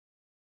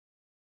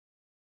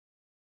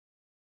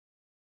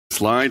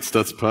slides.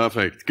 That's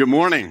perfect. Good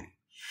morning.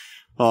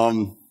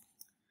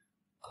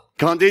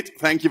 Candid,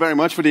 thank you very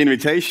much for the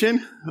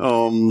invitation.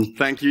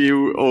 Thank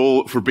you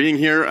all for being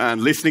here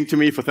and listening to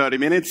me for 30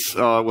 minutes.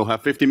 We'll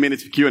have 15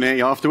 minutes of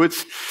Q&A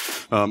afterwards.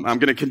 I'm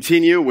going to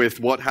continue with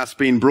what has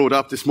been brought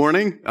up this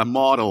morning, a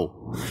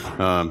model.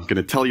 I'm going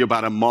to tell you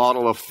about a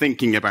model of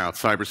thinking about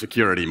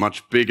cybersecurity,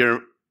 much bigger,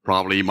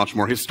 probably much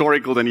more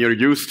historical than you're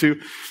used to. I'm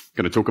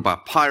going to talk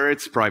about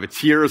pirates,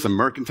 privateers, and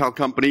mercantile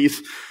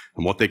companies,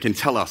 and what they can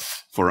tell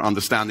us for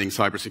understanding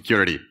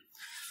cybersecurity.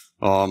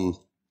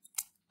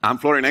 I'm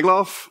Florian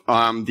Egloff.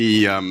 I'm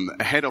the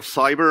head of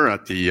cyber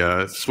at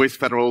the Swiss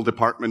Federal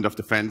Department of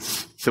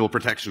Defense, Civil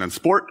Protection and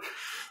Sport.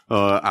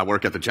 I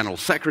work at the General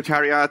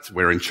Secretariat.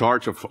 We're in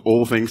charge of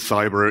all things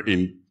cyber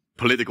in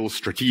political,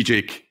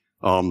 strategic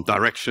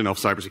direction of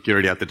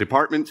cybersecurity at the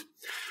department.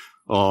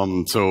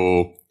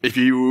 So if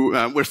you,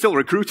 we're still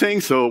recruiting,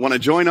 so want to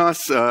join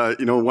us,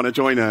 want to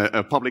join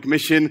a public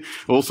mission,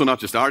 also not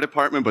just our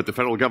department, but the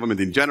federal government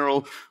in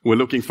general. We're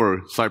looking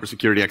for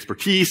cybersecurity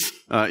expertise.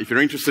 If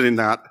you're interested in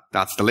that,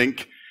 that's the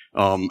link.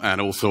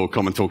 And also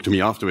come and talk to me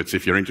afterwards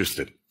if you're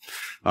interested.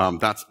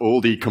 That's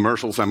all the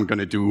commercials I'm going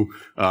to do,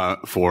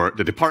 for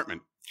the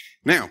department.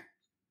 Now,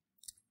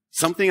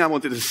 something I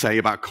wanted to say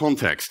about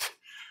context.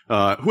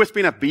 Who has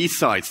been at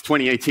B-Sides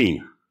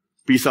 2018?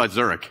 B-Sides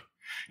Zurich.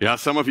 Yeah,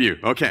 some of you.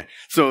 Okay.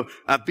 So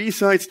at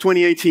B-Sides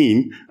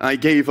 2018, I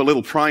gave a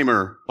little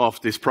primer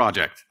of this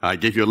project. I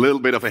gave you a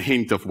little bit of a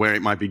hint of where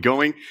it might be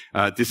going.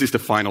 This is the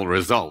final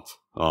result.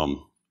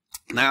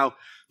 Now,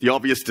 the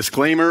obvious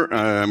disclaimer,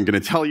 I'm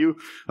going to tell you,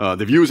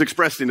 the views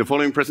expressed in the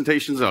following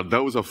presentations are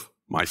those of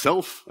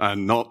myself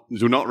and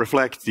do not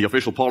reflect the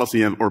official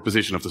policy or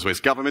position of the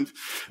Swiss government.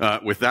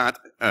 With that,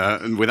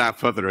 and without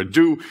further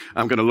ado,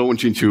 I'm going to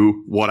launch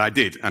into what I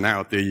did. And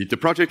now the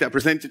project I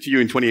presented to you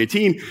in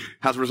 2018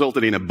 has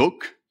resulted in a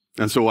book.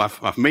 And so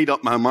I've made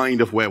up my mind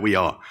of where we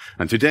are.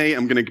 And today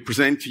I'm going to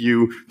present to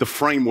you the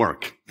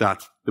framework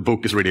that the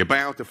book is really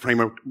about, the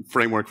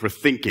framework for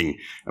thinking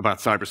about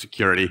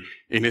cybersecurity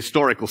in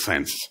historical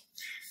sense.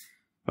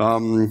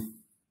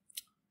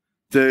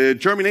 The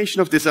germination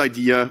of this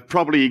idea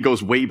probably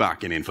goes way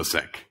back in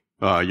InfoSec.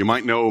 You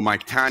might know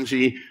Mike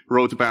Tanji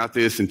wrote about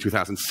this in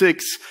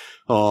 2006.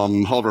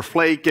 Halvor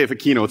Flake gave a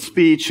keynote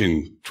speech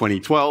in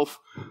 2012.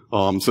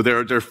 So there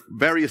are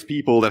various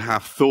people that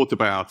have thought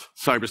about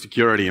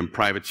cybersecurity and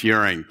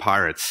privateering,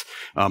 pirates.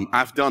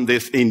 I've done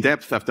this in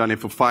depth. I've done it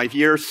for 5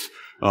 years.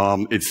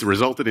 It's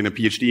resulted in a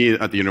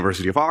PhD at the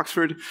University of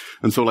Oxford.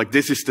 And so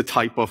this is the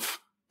type of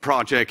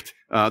project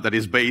that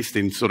is based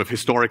in sort of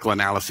historical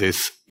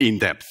analysis in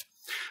depth.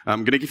 I'm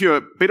going to give you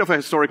a bit of a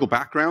historical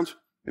background,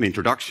 an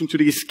introduction to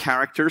these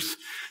characters.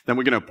 Then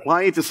we're going to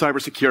apply it to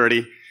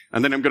cybersecurity.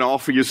 And then I'm going to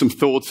offer you some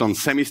thoughts on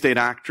semi-state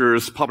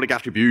actors, public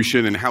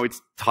attribution, and how it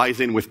ties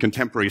in with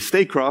contemporary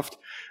statecraft.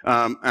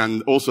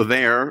 And also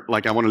there,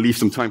 I want to leave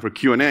some time for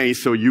Q&A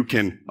so you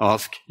can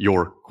ask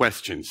your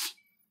questions.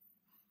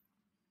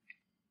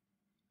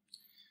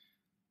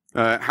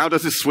 How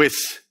does the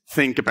Swiss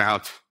think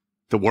about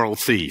the world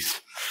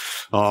seas?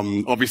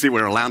 Obviously,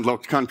 we're a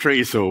landlocked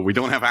country, so we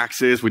don't have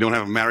access. We don't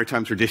have a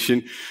maritime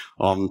tradition.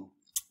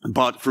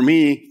 But for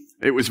me,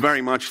 it was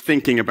very much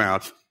thinking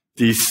about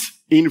these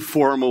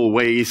informal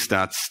ways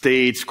that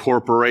states,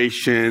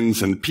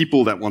 corporations, and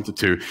people that wanted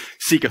to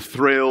seek a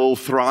thrill,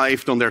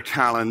 thrived on their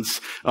talents,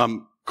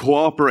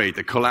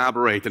 cooperated,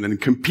 collaborated, and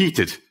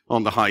competed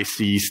on the high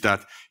seas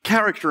that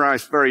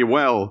characterized very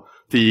well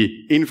the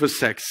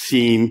InfoSec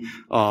scene,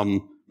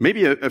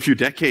 maybe a few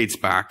decades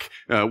back,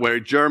 where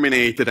it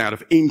germinated out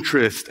of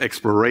interest,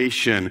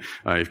 exploration.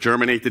 It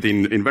germinated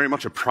in very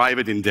much a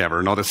private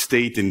endeavor, not a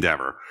state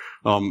endeavor.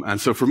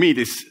 And so for me,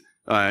 this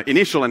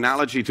initial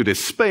analogy to this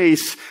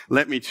space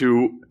led me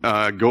to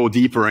go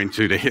deeper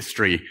into the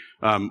history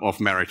of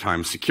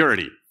maritime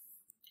security.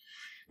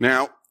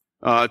 Now,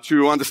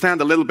 to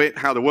understand a little bit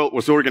how the world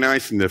was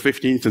organized in the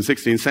 15th and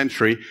 16th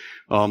century,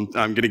 I'm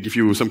going to give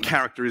you some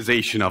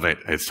characterization of it.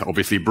 It's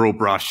obviously broad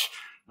brush.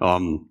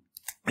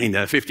 In the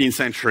 15th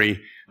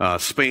century,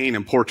 Spain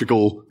and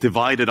Portugal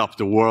divided up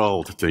the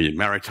world, the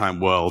maritime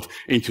world,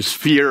 into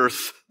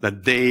spheres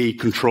that they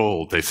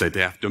controlled. They said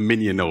they have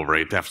dominion over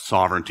it, they have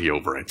sovereignty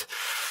over it.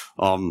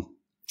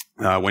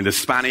 When the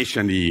Spanish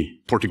and the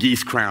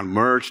Portuguese crown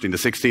merged in the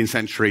 16th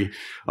century,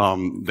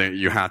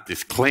 you had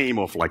this claim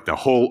of the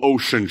whole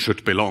ocean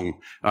should belong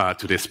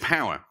to this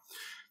power.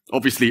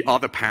 Obviously,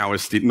 other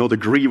powers did not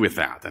agree with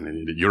that,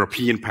 and the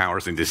European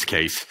powers in this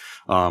case,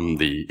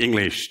 the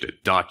English, the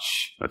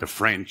Dutch, the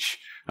French,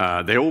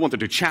 they all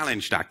wanted to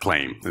challenge that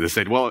claim. And they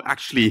said, well,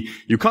 actually,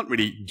 you can't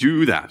really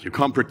do that. You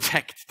can't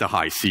protect the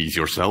high seas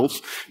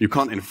yourselves. You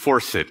can't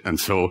enforce it. And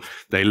so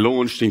they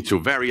launched into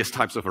various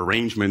types of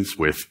arrangements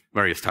with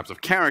various types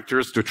of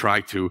characters to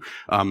try to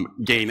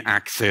gain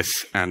access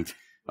and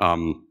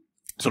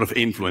sort of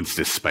influence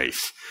this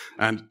space.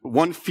 And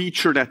one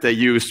feature that they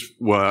used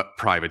were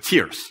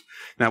privateers.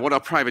 Now, what are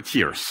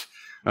privateers?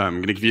 I'm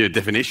going to give you a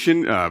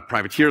definition.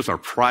 Privateers are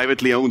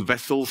privately owned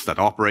vessels that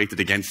operated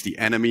against the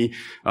enemy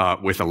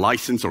with a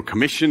license or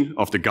commission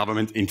of the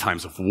government in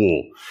times of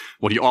war.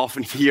 What you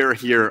often hear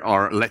here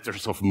are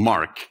letters of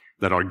marque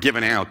that are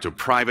given out to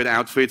private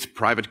outfits,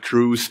 private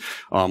crews,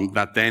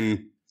 that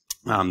then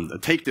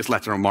take this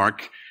letter of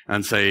marque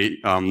and say,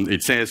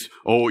 it says,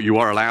 oh, you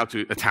are allowed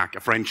to attack a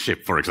French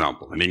ship, for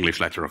example, an English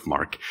letter of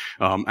marque.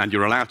 And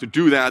you're allowed to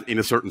do that in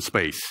a certain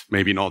space,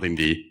 maybe not in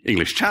the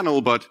English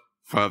Channel, but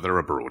further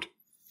abroad.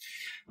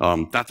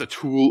 That's a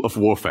tool of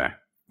warfare.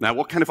 Now,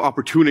 what kind of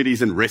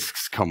opportunities and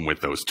risks come with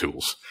those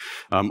tools?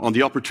 On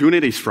the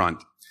opportunities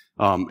front,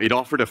 it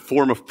offered a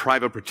form of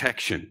private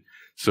protection.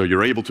 So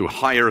you're able to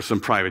hire some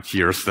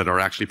privateers that are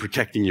actually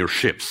protecting your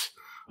ships.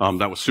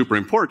 That was super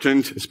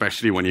important,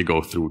 especially when you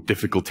go through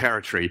difficult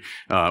territory,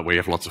 where you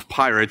have lots of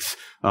pirates.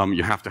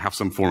 You have to have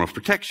some form of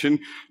protection.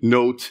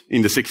 Note,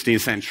 in the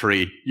 16th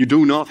century, you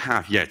do not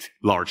have yet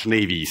large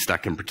navies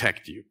that can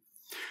protect you.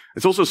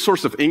 It's also a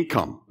source of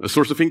income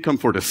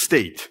for the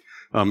state.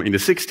 In the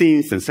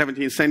 16th and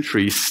 17th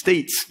century,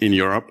 states in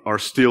Europe are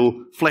still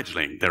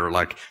fledgling. They're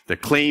like, the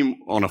claim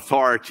on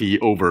authority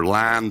over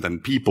land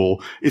and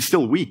people is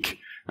still weak,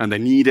 and they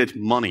needed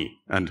money,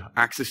 and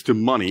access to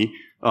money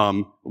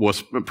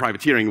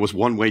privateering was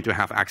one way to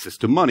have access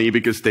to money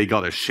because they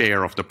got a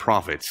share of the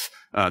profits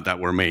that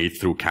were made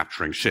through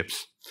capturing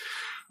ships.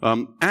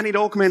 And it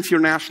augments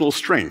your national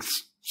strengths.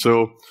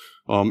 So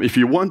if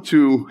you want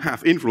to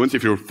have influence,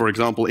 if you're, for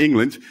example,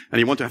 England, and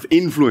you want to have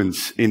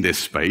influence in this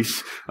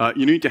space,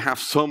 you need to have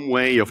some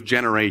way of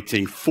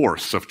generating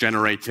force, of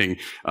generating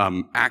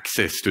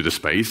access to the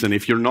space. And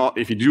if you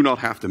do not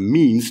have the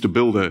means to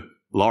build a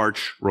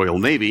large Royal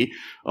Navy,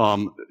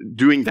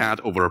 doing that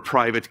over a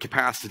private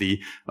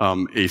capacity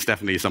is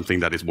definitely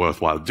something that is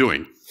worthwhile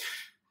doing.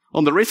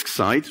 On the risk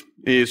side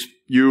is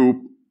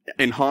you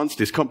enhance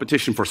this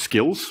competition for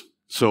skills.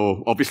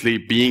 So obviously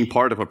being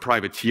part of a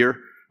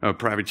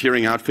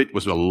privateering outfit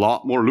was a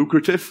lot more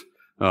lucrative.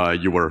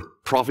 You were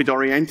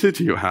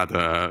profit-oriented. You had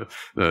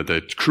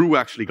the crew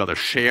actually got a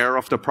share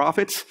of the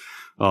profits.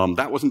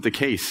 That wasn't the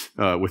case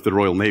with the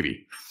Royal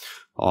Navy.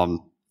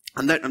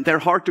 And they're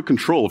hard to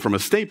control. From a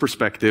state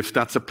perspective,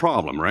 that's a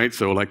problem, right?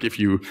 So like if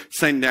you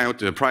send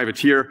out a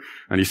privateer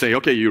and you say,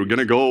 okay, you're going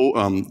to go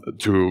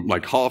to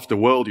like half the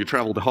world, you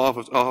travel to half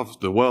of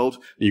the world,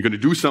 and you're going to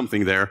do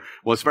something there,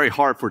 well, it's very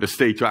hard for the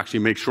state to actually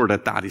make sure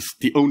that that is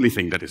the only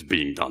thing that is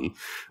being done.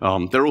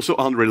 They're also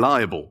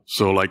unreliable.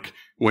 So like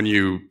when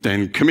you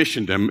then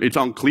commission them, it's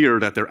unclear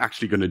that they're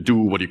actually going to do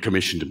what you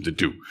commissioned them to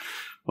do.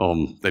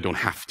 They don't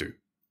have to.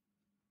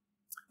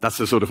 That's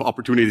the sort of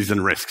opportunities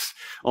and risks.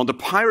 On the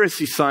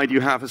piracy side,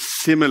 you have a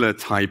similar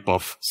type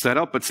of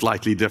setup, but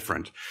slightly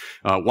different.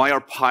 Why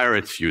are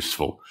pirates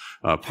useful?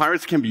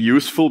 Pirates can be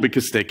useful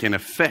because they can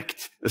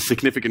affect a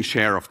significant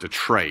share of the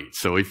trade.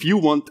 So if you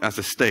want, as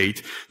a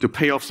state, to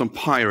pay off some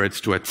pirates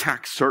to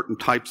attack certain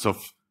types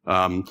of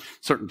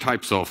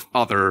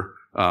other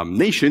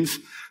nations,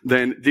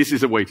 then this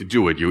is a way to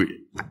do it. You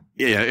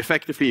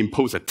effectively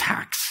impose a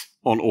tax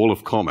on all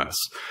of commerce.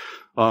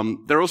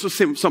 There are also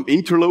some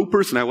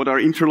interlopers. Now, what are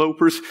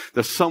interlopers?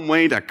 There's some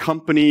way that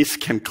companies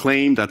can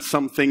claim that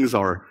some things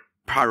are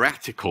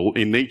piratical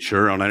in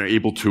nature and are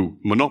able to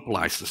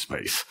monopolize the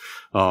space.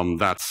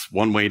 That's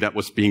one way that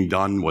was being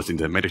done was in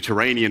the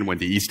Mediterranean when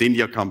the East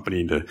India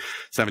Company in the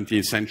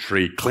 17th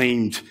century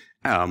claimed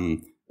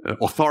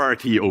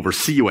authority over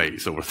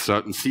seaways, over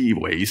certain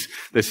seaways.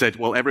 They said,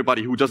 well,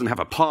 everybody who doesn't have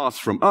a pass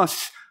from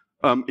us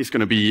is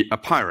going to be a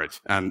pirate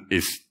and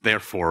is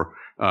therefore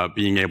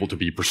being able to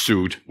be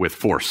pursued with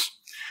force.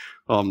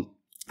 And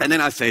then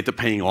I say the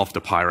paying off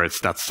the pirates,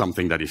 that's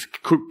something that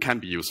can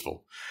be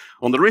useful.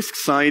 On the risk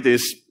side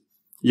is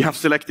you have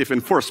selective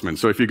enforcement.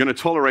 So if you're going to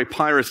tolerate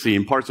piracy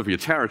in parts of your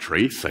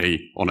territory, say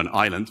on an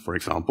island, for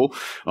example,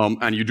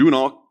 and you do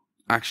not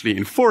actually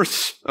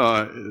enforce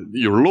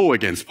your law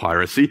against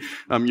piracy,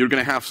 you're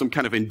going to have some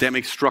kind of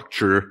endemic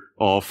structure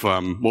of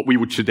what we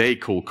would today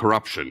call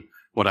corruption,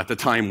 what at the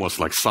time was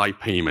like side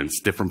payments,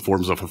 different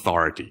forms of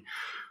authority.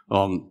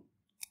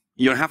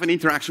 You have an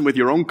interaction with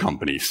your own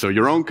companies. So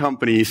your own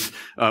companies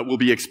will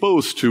be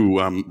exposed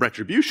to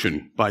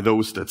retribution by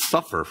those that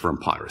suffer from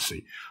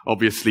piracy.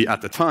 Obviously,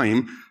 at the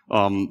time,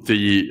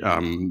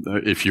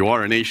 if you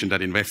are a nation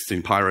that invests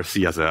in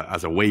piracy as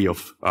a way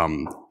of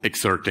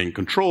exerting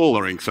control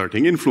or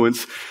exerting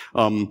influence,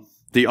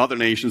 the other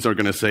nations are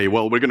going to say,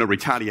 well, we're going to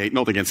retaliate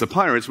not against the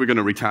pirates, we're going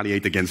to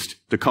retaliate against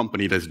the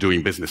company that's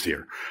doing business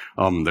here.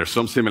 There's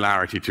some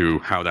similarity to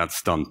how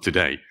that's done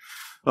today.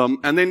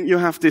 And then you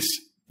have this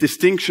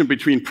distinction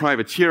between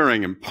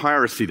privateering and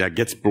piracy that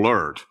gets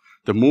blurred.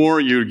 The more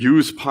you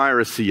use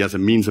piracy as a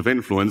means of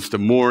influence, the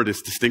more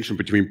this distinction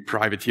between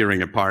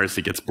privateering and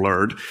piracy gets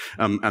blurred,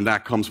 and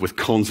that comes with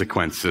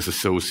consequences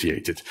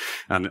associated.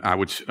 And I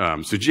would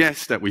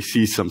suggest that we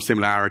see some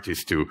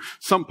similarities to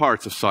some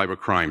parts of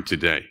cybercrime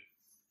today.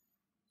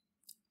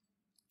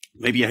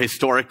 Maybe a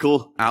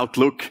historical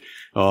outlook.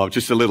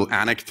 Just a little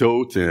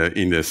anecdote.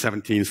 In the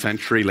 17th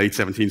century, late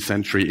 17th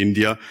century,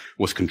 India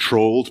was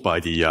controlled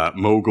by the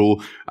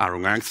Mughal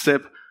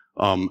Aurangzeb.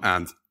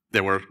 And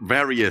there were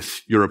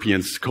various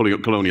European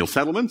colonial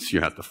settlements.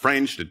 You had the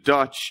French, the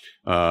Dutch,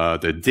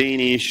 the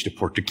Danish, the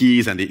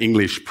Portuguese, and the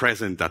English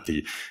present at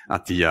the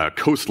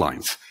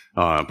coastlines.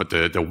 But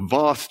the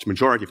vast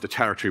majority of the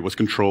territory was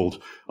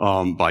controlled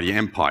by the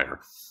empire.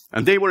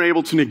 And they were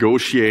able to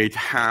negotiate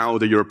how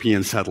the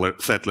European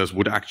settlers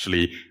would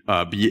actually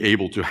be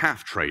able to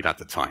have trade at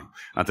the time.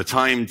 At the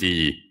time,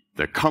 the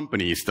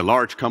companies, the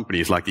large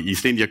companies like the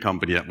East India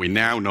Company that we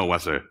now know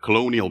as a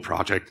colonial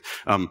project,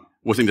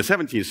 was in the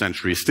 17th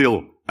century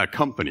still a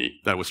company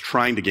that was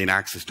trying to gain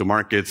access to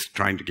markets,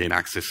 trying to gain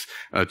access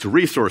to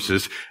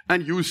resources,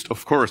 and used,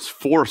 of course,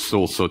 force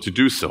also to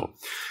do so.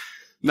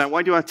 Now,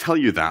 why do I tell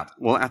you that?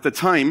 Well, at the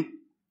time,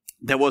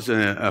 there was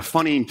a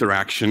funny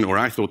interaction, or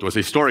I thought was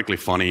historically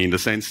funny, in the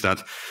sense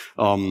that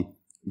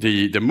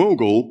the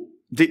Mughal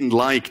didn't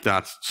like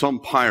that some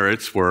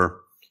pirates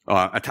were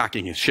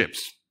attacking his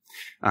ships.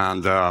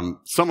 And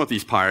some of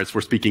these pirates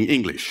were speaking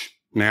English.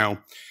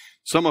 Now,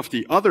 some of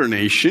the other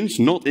nations,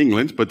 not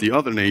England, but the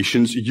other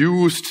nations,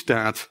 used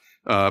that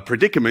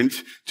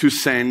predicament to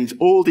send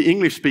all the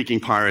English-speaking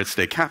pirates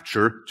they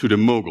capture to the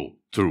Mughal,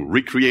 to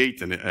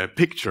recreate a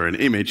picture, an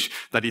image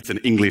that it's an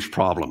English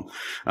problem.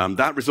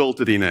 That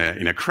resulted in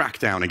a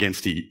crackdown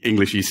against the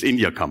English East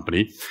India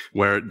Company,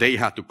 where they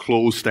had to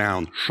close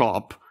down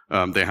shop.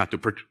 They had to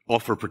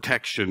offer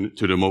protection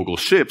to the Mughal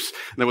ships.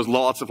 And there was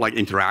lots of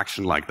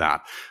interaction like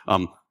that.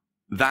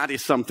 That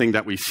is something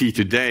that we see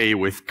today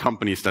with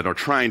companies that are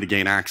trying to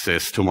gain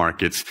access to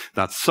markets,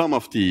 that some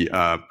of the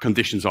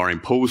conditions are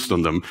imposed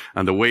on them,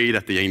 and the way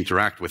that they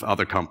interact with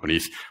other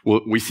companies.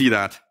 Well, we see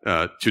that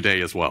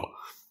today as well.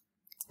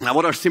 Now,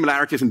 what are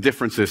similarities and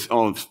differences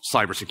of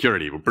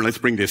cybersecurity? Let's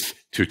bring this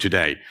to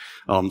today.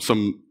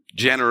 Some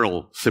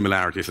general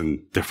similarities and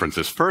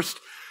differences. First,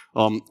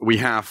 we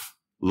have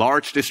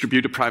large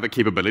distributed private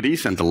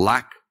capabilities and the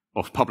lack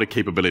of public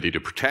capability to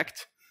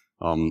protect.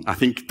 I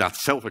think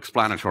that's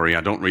self-explanatory.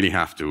 I don't really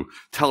have to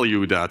tell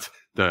you that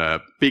the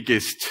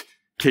biggest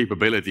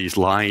capabilities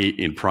lie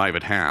in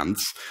private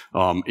hands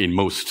in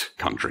most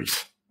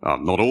countries.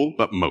 Not all,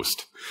 but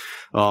most.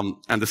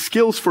 And the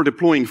skills for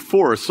deploying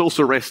force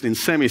also rest in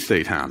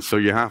semi-state hands. So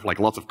you have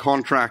lots of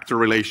contractor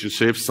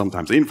relationships,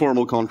 sometimes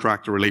informal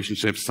contractor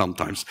relationships.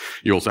 Sometimes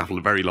you also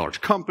have very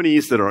large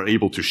companies that are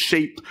able to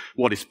shape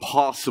what is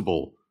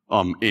possible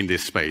in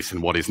this space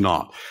and what is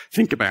not.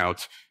 Think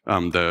about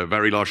the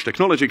very large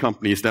technology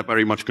companies that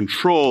very much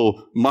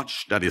control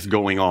much that is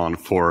going on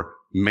for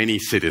many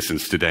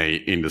citizens today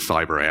in the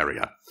cyber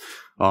area.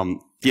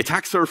 The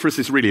attack surface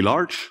is really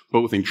large,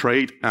 both in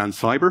trade and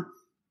cyber,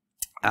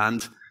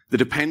 and the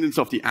dependence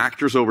of the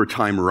actors over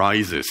time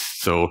rises.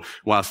 So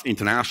whilst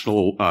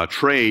international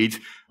trade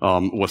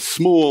was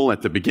small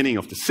at the beginning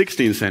of the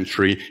 16th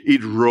century,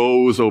 it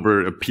rose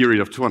over a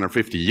period of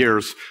 250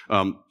 years,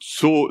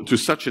 so to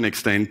such an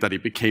extent that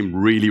it became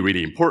really,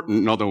 really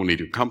important, not only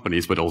to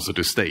companies, but also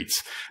to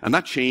states. And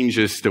that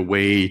changes the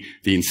way,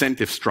 the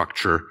incentive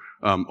structure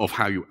of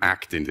how you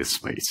act in this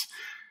space.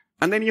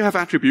 And then you have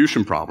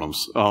attribution problems.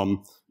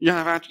 You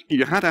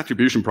had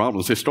attribution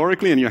problems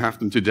historically, and you have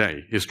them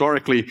today.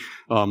 Historically,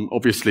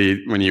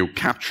 obviously, when you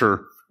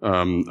capture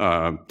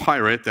a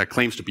pirate that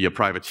claims to be a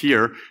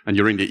privateer, and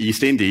you're in the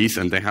East Indies,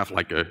 and they have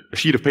a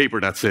sheet of paper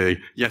that say,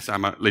 yes,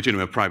 I'm a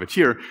legitimate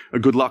privateer,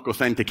 good luck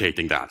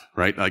authenticating that,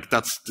 right?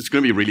 It's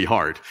going to be really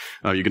hard.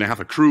 You're going to have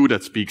a crew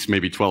that speaks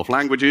maybe 12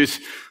 languages.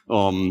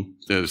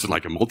 There's a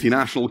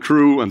multinational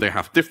crew, and they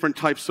have different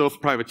types of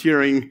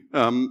privateering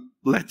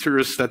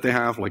letters that they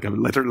have,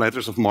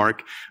 letters of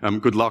marque.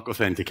 Good luck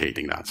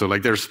authenticating that. So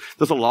there's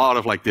a lot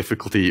of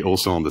difficulty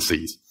also on the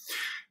seas.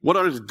 What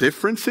are the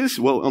differences?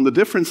 Well, on the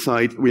different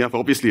side, we have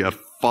obviously a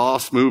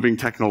fast-moving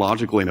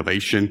technological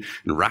innovation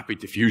and rapid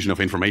diffusion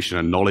of information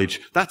and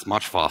knowledge. That's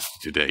much faster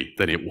today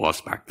than it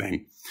was back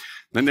then.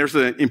 Then there's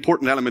an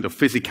important element of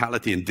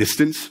physicality and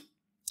distance.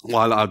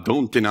 While I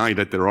don't deny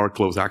that there are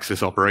close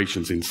access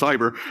operations in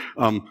cyber,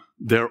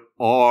 there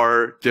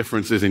are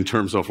differences in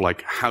terms of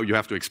how you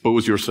have to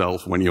expose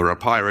yourself when you're a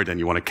pirate and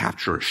you want to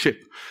capture a ship.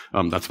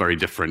 That's very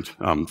different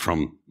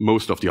from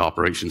most of the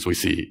operations we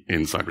see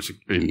in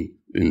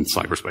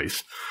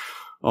cyberspace.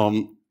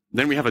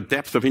 Then we have a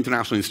depth of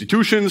international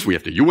institutions. We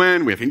have the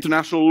UN, we have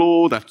international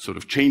law that sort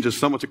of changes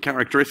some of the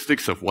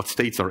characteristics of what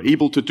states are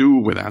able to do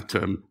without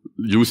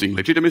losing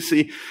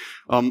legitimacy.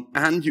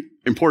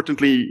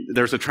 Importantly,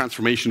 there's a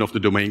transformation of the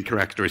domain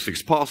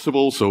characteristics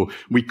possible. So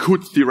we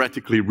could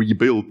theoretically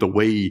rebuild the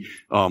way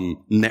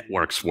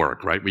networks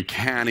work, right? We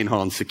can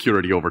enhance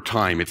security over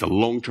time. It's a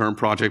long-term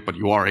project, but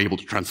you are able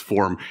to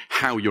transform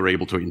how you're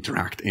able to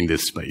interact in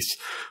this space.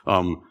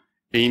 On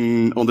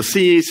the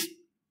seas,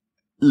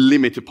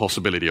 limited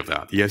possibility of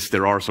that. Yes,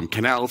 there are some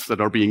canals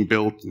that are being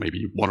built,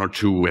 maybe 1 or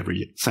 2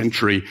 every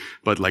century,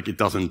 but it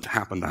doesn't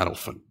happen that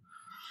often.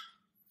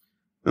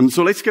 And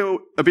so let's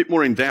go a bit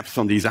more in depth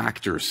on these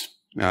actors.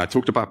 I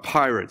talked about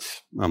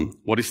pirates.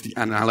 What is the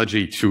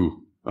analogy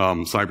to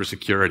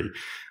cybersecurity.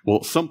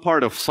 Well, some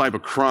part of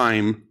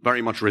cybercrime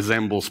very much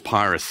resembles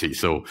piracy.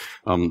 So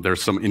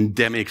there's some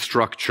endemic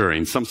structure.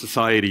 In some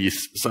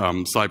societies,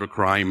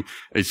 cybercrime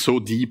is so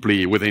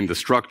deeply within the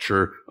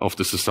structure of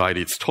the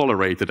society, it's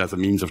tolerated as a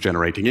means of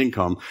generating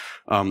income,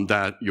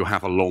 that you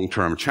have a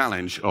long-term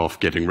challenge of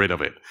getting rid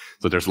of it.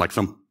 So there's like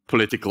some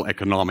political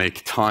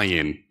economic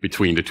tie-in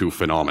between the two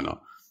phenomena.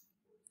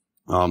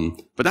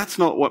 But that's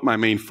not what my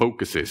main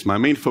focus is. My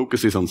main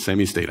focus is on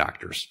semi-state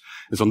actors.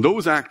 It's on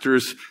those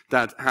actors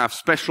that have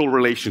special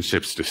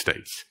relationships to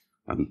states.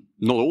 And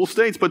not all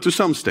states, but to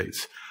some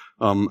states.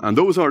 And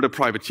those are the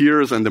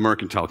privateers and the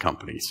mercantile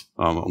companies.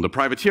 On the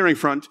privateering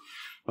front,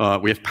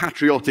 we have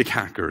patriotic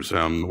hackers.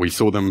 We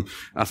saw them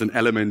as an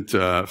element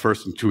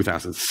first in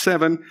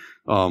 2007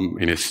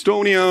 in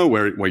Estonia,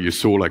 where you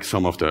saw like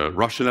some of the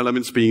Russian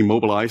elements being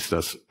mobilized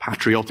as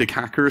patriotic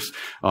hackers.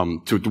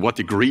 To what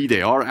degree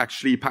they are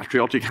actually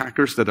patriotic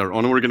hackers that are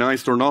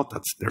unorganized or not,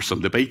 there's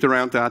some debate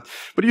around that.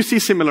 But you see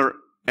similar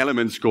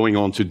elements going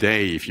on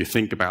today. If you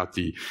think about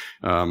the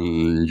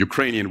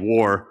Ukrainian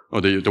war,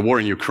 or the war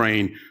in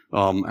Ukraine,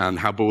 and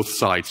how both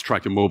sides try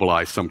to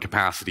mobilize some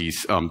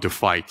capacities to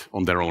fight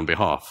on their own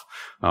behalf.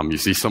 You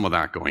see some of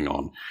that going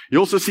on. You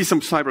also see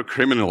some cyber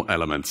criminal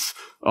elements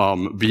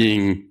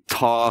being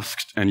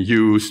tasked and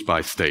used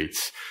by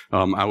states.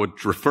 I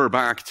would refer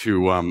back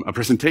to a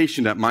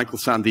presentation that Michael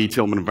Sandy,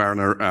 Tilman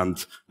Werner,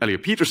 and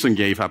Elliot Peterson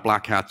gave at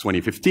Black Hat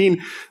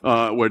 2015,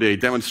 where they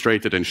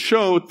demonstrated and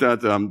showed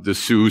that the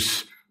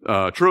SUSE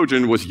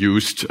Trojan was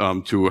used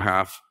to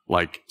have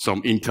like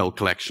some intel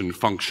collection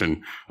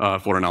function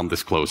for an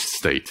undisclosed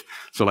state.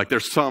 So like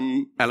there's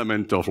some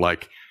element of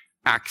like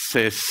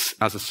access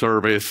as a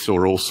service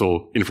or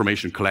also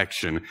information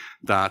collection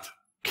that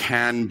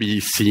can be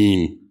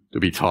seen to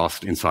be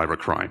tasked in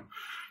cybercrime.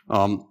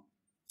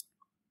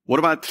 What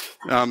about,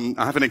 I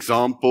have an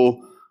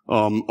example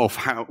of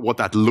what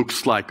that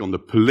looks like on the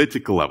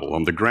political level,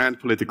 on the grand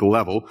political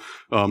level.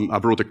 I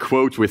brought a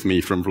quote with me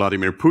from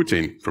Vladimir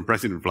Putin, from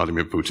President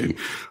Vladimir Putin,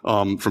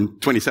 from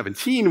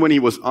 2017 when he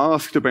was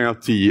asked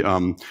about the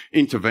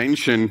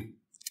intervention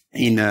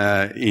in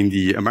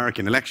the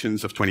American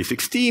elections of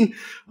 2016.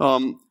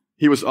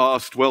 He was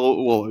asked,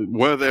 well,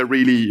 were there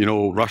really,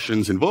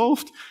 Russians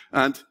involved?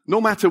 And no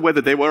matter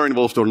whether they were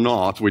involved or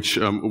not, which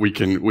we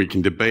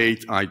can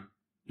debate, I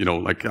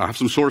have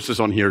some sources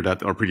on here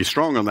that are pretty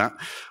strong on that.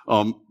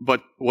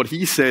 But what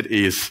he said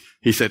is,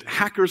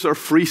 hackers are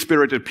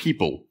free-spirited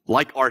people,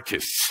 like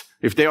artists.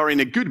 If they are in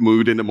a good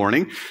mood in the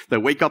morning, they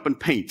wake up and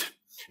paint.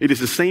 It is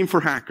the same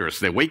for hackers.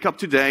 They wake up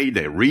today,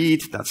 they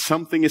read that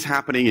something is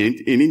happening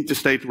in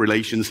interstate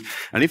relations,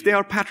 and if they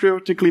are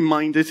patriotically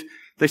minded,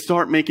 they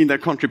start making their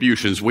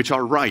contributions, which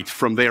are right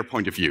from their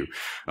point of view,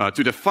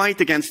 to the fight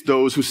against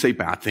those who say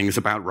bad things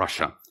about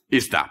Russia.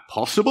 Is that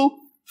possible?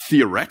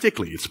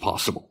 Theoretically, it's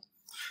possible.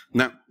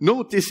 Now,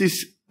 note this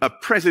is a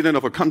president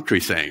of a country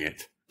saying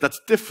it. That's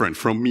different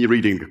from me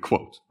reading the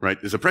quote, right?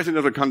 There's a president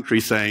of a country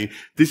saying,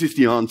 this is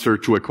the answer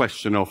to a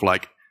question of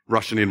like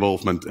Russian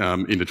involvement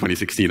in the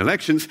 2016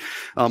 elections.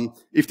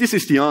 If this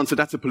is the answer,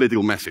 that's a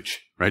political message,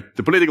 right?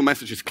 The political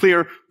message is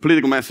clear.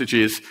 Political message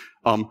is,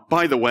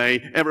 by the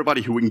way,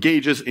 everybody who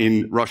engages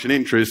in Russian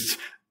interests,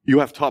 you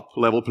have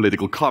top-level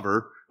political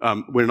cover.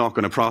 We're not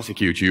going to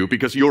prosecute you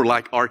because you're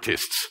like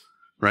artists,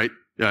 right?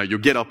 You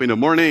get up in the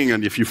morning,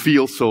 and if you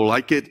feel so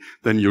like it,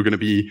 then you're going to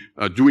be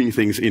doing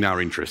things in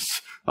our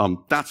interests.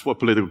 That's what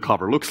political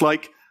cover looks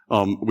like.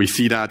 We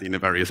see that in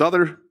various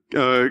other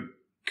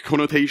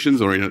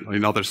connotations or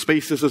in other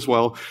spaces as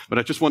well. But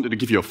I just wanted to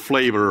give you a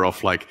flavor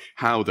of like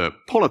how the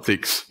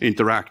politics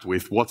interact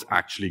with what's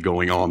actually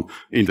going on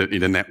in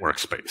the network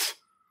space.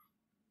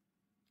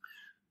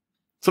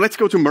 So let's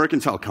go to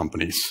mercantile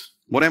companies.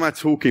 What am I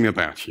talking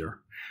about here?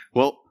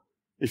 Well,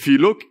 if you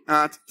look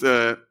at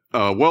the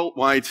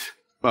worldwide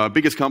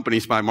biggest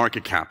companies by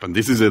market cap, and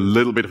this is a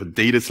little bit of a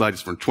dated slide,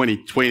 it's from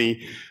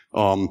 2020,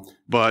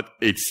 but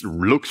it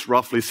looks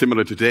roughly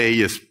similar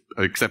today,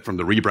 except from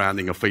the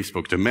rebranding of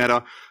Facebook to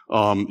Meta.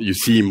 You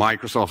see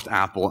Microsoft,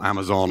 Apple,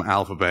 Amazon,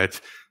 Alphabet,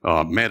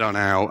 Meta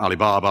now,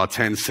 Alibaba,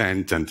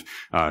 Tencent,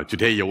 and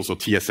today also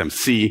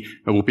TSMC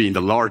will be in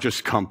the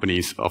largest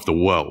companies of the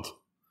world.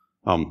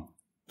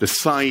 The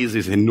size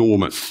is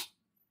enormous.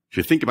 If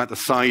you think about the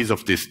size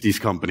of these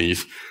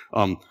companies,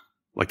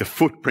 like the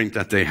footprint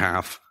that they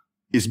have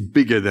is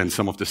bigger than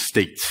some of the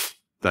states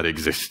that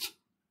exist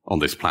on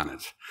this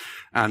planet.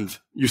 And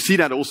you see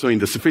that also in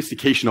the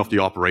sophistication of the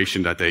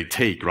operation that they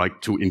take, right,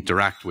 to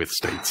interact with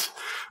states.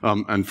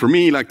 And for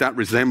me, like that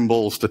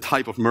resembles the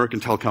type of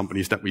mercantile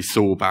companies that we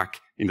saw back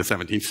in the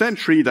 17th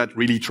century that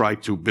really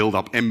tried to build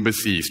up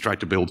embassies,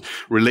 tried to build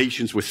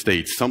relations with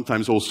states,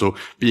 sometimes also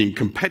being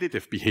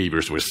competitive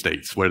behaviors with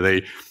states, where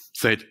they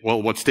said, well,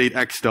 what state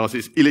X does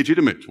is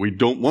illegitimate. We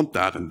don't want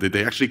that. And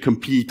they actually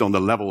compete on the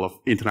level of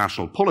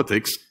international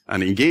politics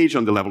and engage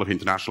on the level of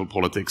international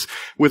politics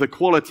with a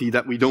quality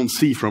that we don't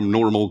see from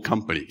normal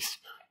companies.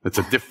 It's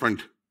a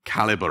different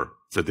caliber.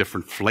 It's a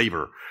different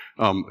flavor,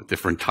 a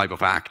different type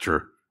of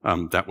actor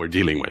that we're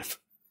dealing with.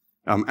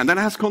 And that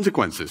has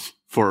consequences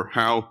for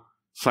how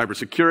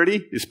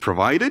cybersecurity is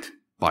provided,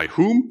 by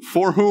whom,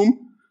 for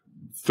whom,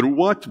 through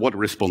what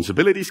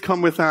responsibilities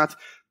come with that.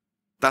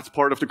 That's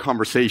part of the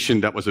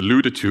conversation that was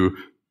alluded to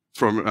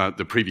from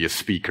the previous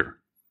speaker.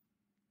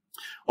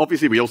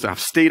 Obviously, we also have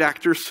state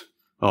actors.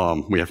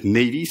 We have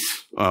navies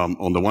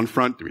on the one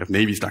front. We have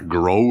navies that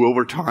grow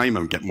over time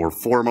and get more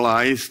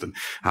formalized and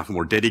have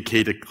more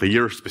dedicated,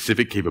 clear,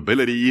 specific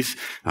capabilities,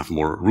 have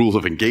more rules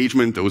of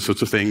engagement, those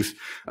sorts of things.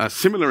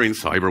 Similar in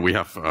cyber, we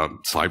have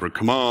cyber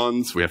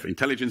commands, we have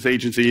intelligence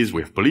agencies,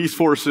 we have police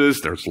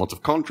forces, there's lots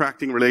of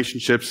contracting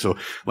relationships. So,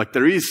 like,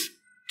 there is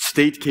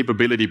state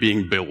capability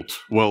being built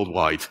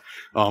worldwide.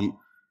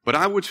 But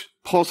I would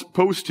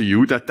pose to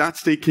you that that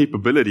state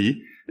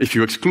capability, if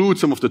you exclude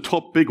some of the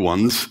top big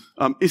ones,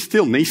 is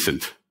still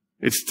nascent.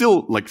 It's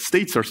still, like,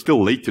 states are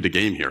still late to the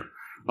game here.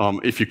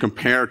 If you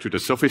compare to the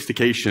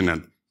sophistication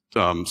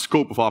and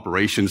scope of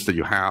operations that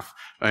you have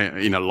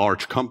in a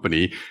large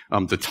company,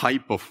 the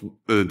type of,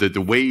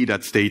 the way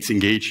that states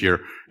engage here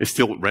is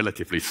still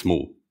relatively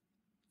small.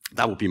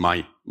 That would be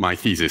my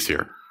thesis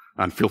here.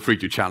 And feel free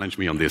to challenge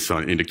me on this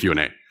in the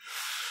Q&A.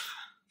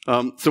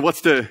 So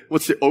what's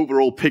the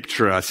overall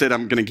picture? I said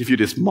I'm going to give you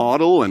this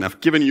model, and I've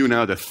given you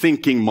now the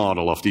thinking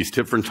model of these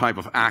different type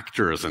of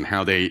actors and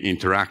how they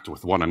interact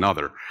with one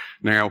another.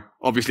 Now,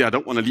 obviously, I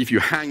don't want to leave you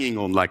hanging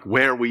on like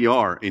where we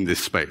are in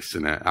this space.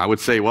 And I would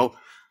say, well,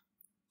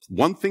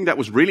 one thing that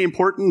was really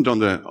important in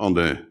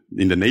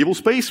the naval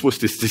space was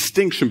this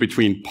distinction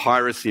between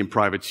piracy and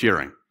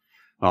privateering.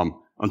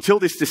 Until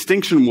this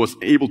distinction was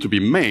able to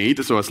be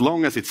made, so as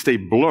long as it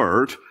stayed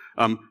blurred,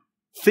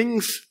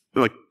 things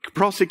like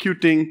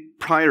prosecuting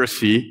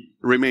piracy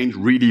remained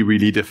really,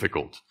 really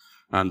difficult.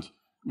 And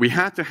we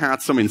had to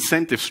have some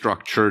incentive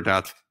structure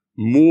that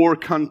more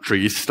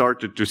countries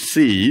started to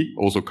see,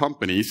 also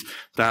companies,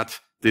 that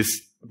this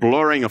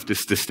blurring of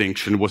this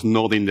distinction was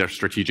not in their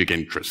strategic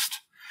interest.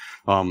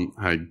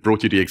 I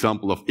brought you the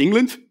example of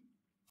England.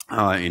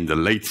 In the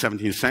late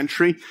 17th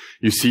century,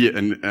 you see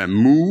a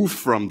move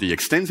from the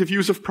extensive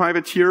use of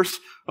privateers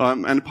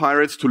and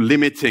pirates to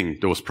limiting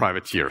those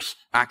privateers,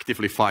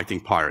 actively fighting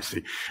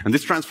piracy. And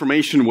this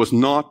transformation was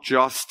not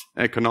just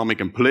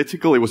economic and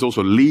political, it was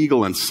also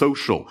legal and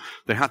social.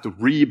 They had to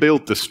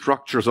rebuild the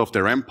structures of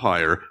their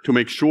empire to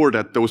make sure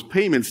that those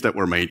payments that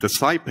were made, the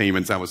side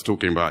payments I was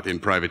talking about in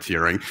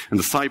privateering, and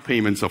the side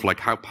payments of like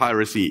how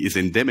piracy is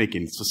endemic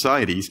in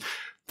societies,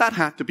 that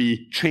had to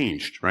be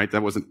changed, right?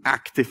 That was an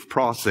active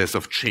process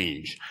of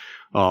change.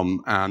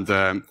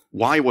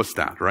 Why was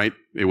that, right?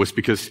 It was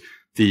because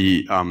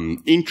the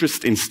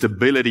interest in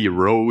stability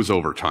rose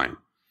over time.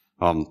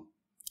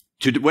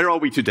 Where are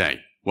we today?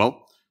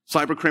 Well,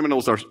 cyber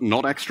criminals are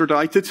not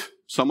extradited,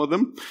 some of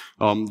them.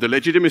 The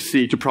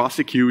legitimacy to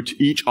prosecute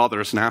each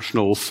other's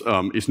nationals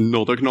is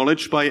not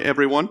acknowledged by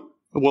everyone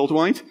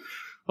worldwide.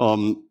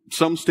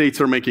 Some states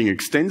are making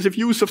extensive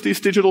use of these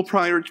digital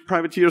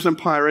privateers and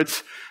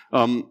pirates.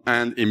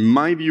 And in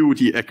my view,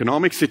 the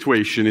economic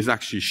situation is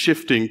actually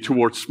shifting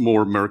towards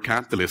more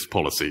mercantilist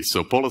policies.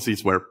 So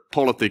policies where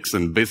politics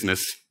and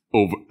business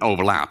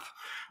overlap.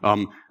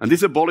 And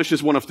this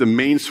abolishes one of the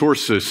main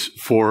sources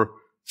for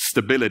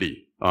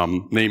stability,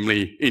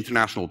 namely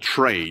international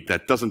trade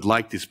that doesn't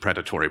like this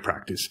predatory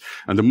practice.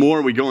 And the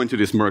more we go into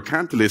this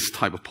mercantilist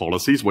type of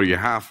policies where you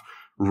have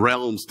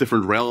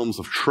different realms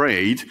of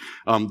trade,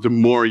 the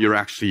more you're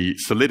actually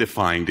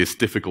solidifying this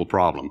difficult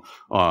problem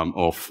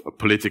of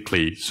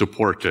politically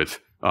supported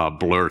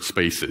blurred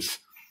spaces.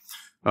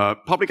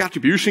 Public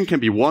attribution can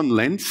be one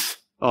lens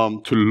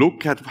to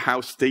look at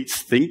how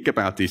states think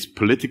about this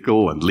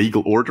political and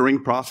legal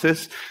ordering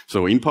process.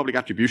 So in public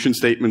attribution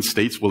statements,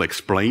 states will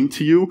explain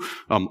to you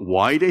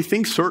why they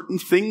think certain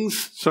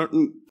things,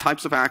 certain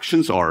types of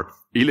actions are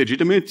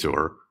illegitimate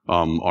or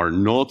are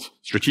not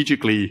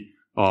strategically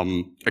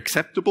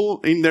acceptable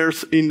in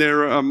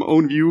their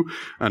own view,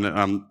 and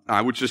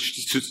I would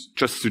just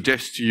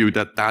suggest to you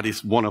that that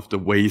is one of the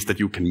ways that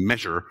you can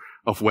measure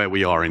of where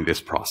we are in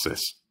this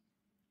process.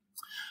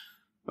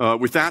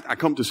 With that, I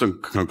come to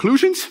some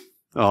conclusions.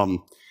 I've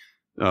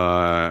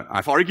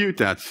argued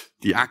that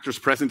the actors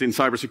present in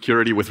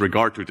cybersecurity with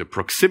regard to the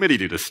proximity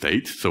to the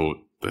state, so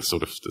the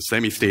sort of the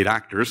semi-state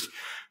actors,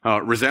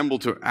 resemble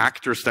to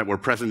actors that were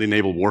present in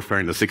naval warfare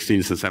in the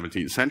 16th and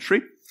 17th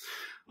century.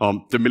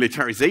 The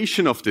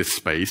militarization of this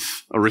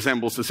space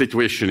resembles the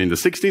situation in the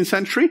 16th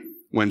century,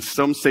 when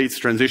some states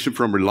transitioned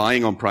from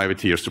relying on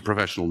privateers to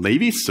professional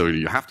navies. So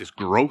you have this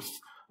growth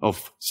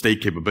of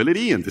state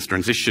capability, and this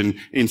transition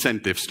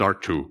incentives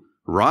start to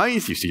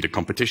rise. You see the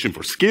competition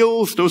for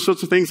skills, those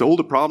sorts of things. All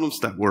the problems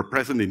that were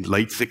present in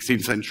late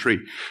 16th century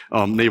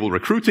naval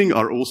recruiting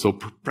are also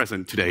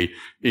present today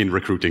in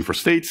recruiting for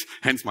states.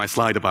 Hence my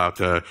slide about,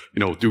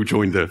 do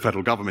join the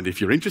federal government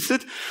if you're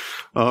interested.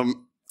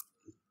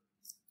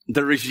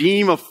 The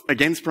regime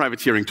against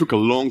privateering took a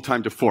long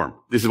time to form.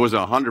 This was a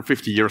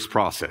 150 years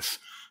process.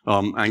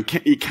 And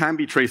it can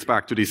be traced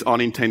back to these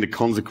unintended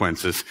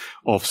consequences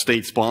of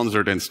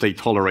state-sponsored and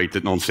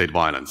state-tolerated non-state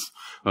violence.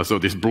 So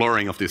this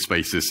blurring of these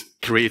spaces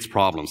creates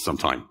problems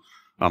sometimes.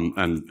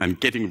 And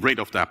getting rid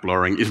of that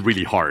blurring is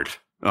really hard.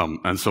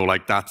 And so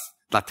like that's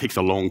that takes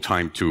a long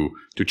time to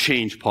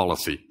change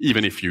policy,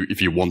 even if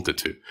you wanted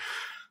to.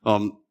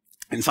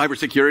 In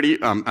cybersecurity,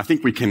 I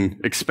think we can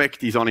expect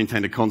these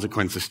unintended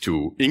consequences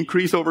to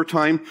increase over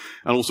time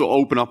and also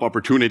open up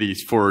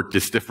opportunities for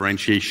this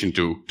differentiation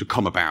to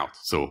come about.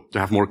 So to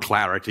have more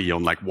clarity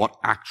on like what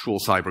actual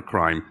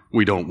cybercrime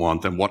we don't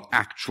want and what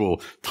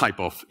actual type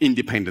of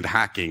independent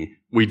hacking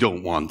we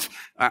don't want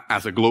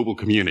as a global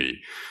community.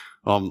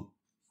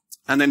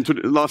 And then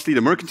lastly,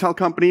 the mercantile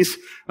companies,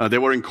 they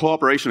were in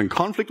cooperation and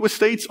conflict with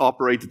states,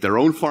 operated their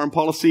own foreign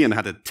policy and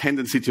had a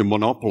tendency to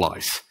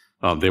monopolize.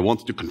 They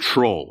wanted to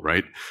control,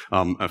 right?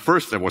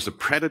 First, there was a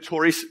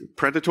predatory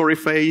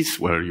phase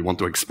where you want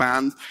to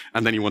expand,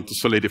 and then you want to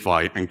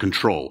solidify and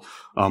control.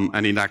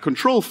 And in that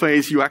control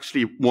phase, you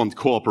actually want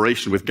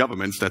cooperation with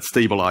governments that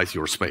stabilize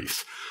your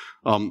space.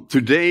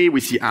 Today,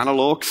 we see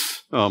analogs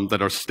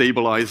that are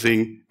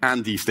stabilizing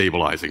and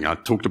destabilizing. I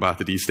talked about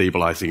the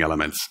destabilizing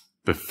elements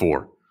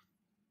before.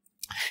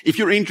 If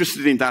you're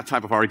interested in that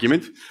type of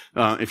argument,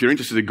 if you're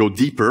interested to go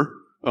deeper,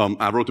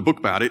 I wrote a book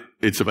about it.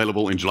 It's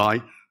available in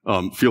July.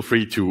 Feel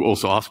free to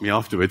also ask me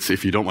afterwards.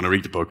 If you don't want to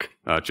read the book,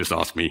 just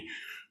ask me.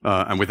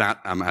 And with that,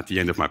 I'm at the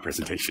end of my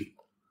presentation.